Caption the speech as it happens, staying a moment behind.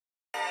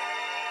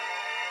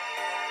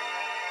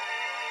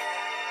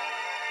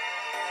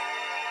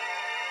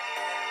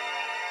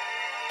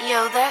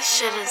Yo, that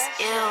shit is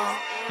ill.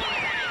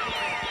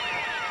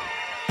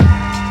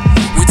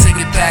 We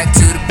take it back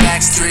to the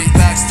back street.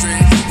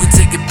 We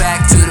take it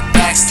back to the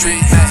back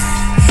street.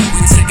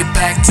 We take it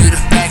back to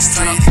the back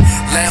street.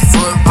 Left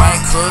foot,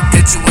 right hook,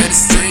 get you in the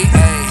street.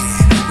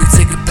 We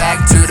take it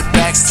back to the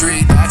back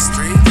street.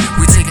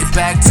 We take it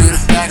back to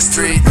the back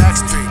street.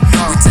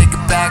 We take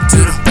it back to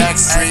the back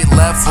street.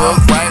 Left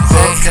hook, right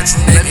hook, catch a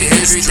nigga in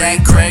the street.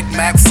 That Craig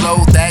Mac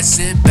flow, that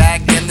shit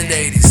back in the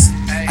 80s.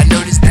 I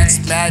know these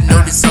bitches mad, know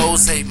these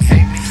hoes hate me.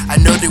 I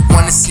know they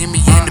wanna see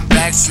me in the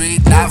back street.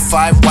 Not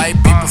 5 white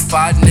people,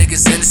 5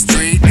 niggas in the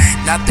street.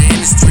 Not the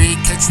industry,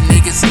 catch you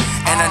niggas.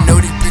 And I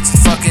know these bitches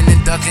fucking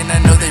and ducking,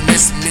 I know they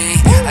missing me.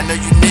 I know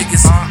you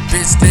niggas,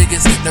 bitch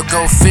niggas, no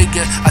go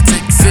figure. I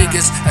take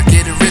figures, I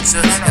get it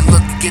richer. And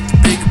look, get the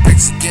bigger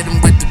picture, get them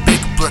with the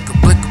bigger blicker.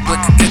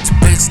 Blicker, get your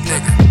bitch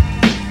nigga.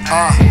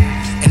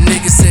 And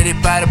niggas say they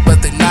bout it,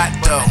 but they not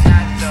though.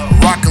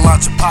 Rocket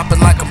launcher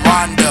popping like a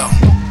Rondo.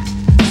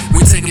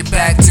 We take it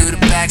back to the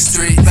back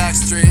street.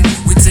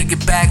 We take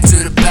it back to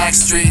the back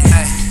street.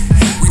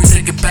 We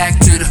take it back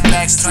to the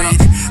back street.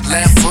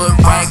 Left foot,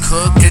 right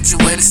hook, get you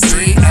in the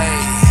street.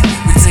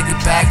 We take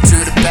it back to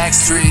the back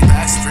street.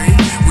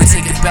 We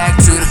take it back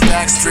to the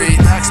back street.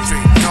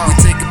 We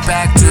take it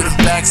back to the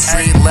back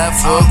street. Left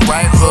hook,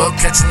 right hook,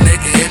 catch a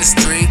nigga in the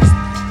street.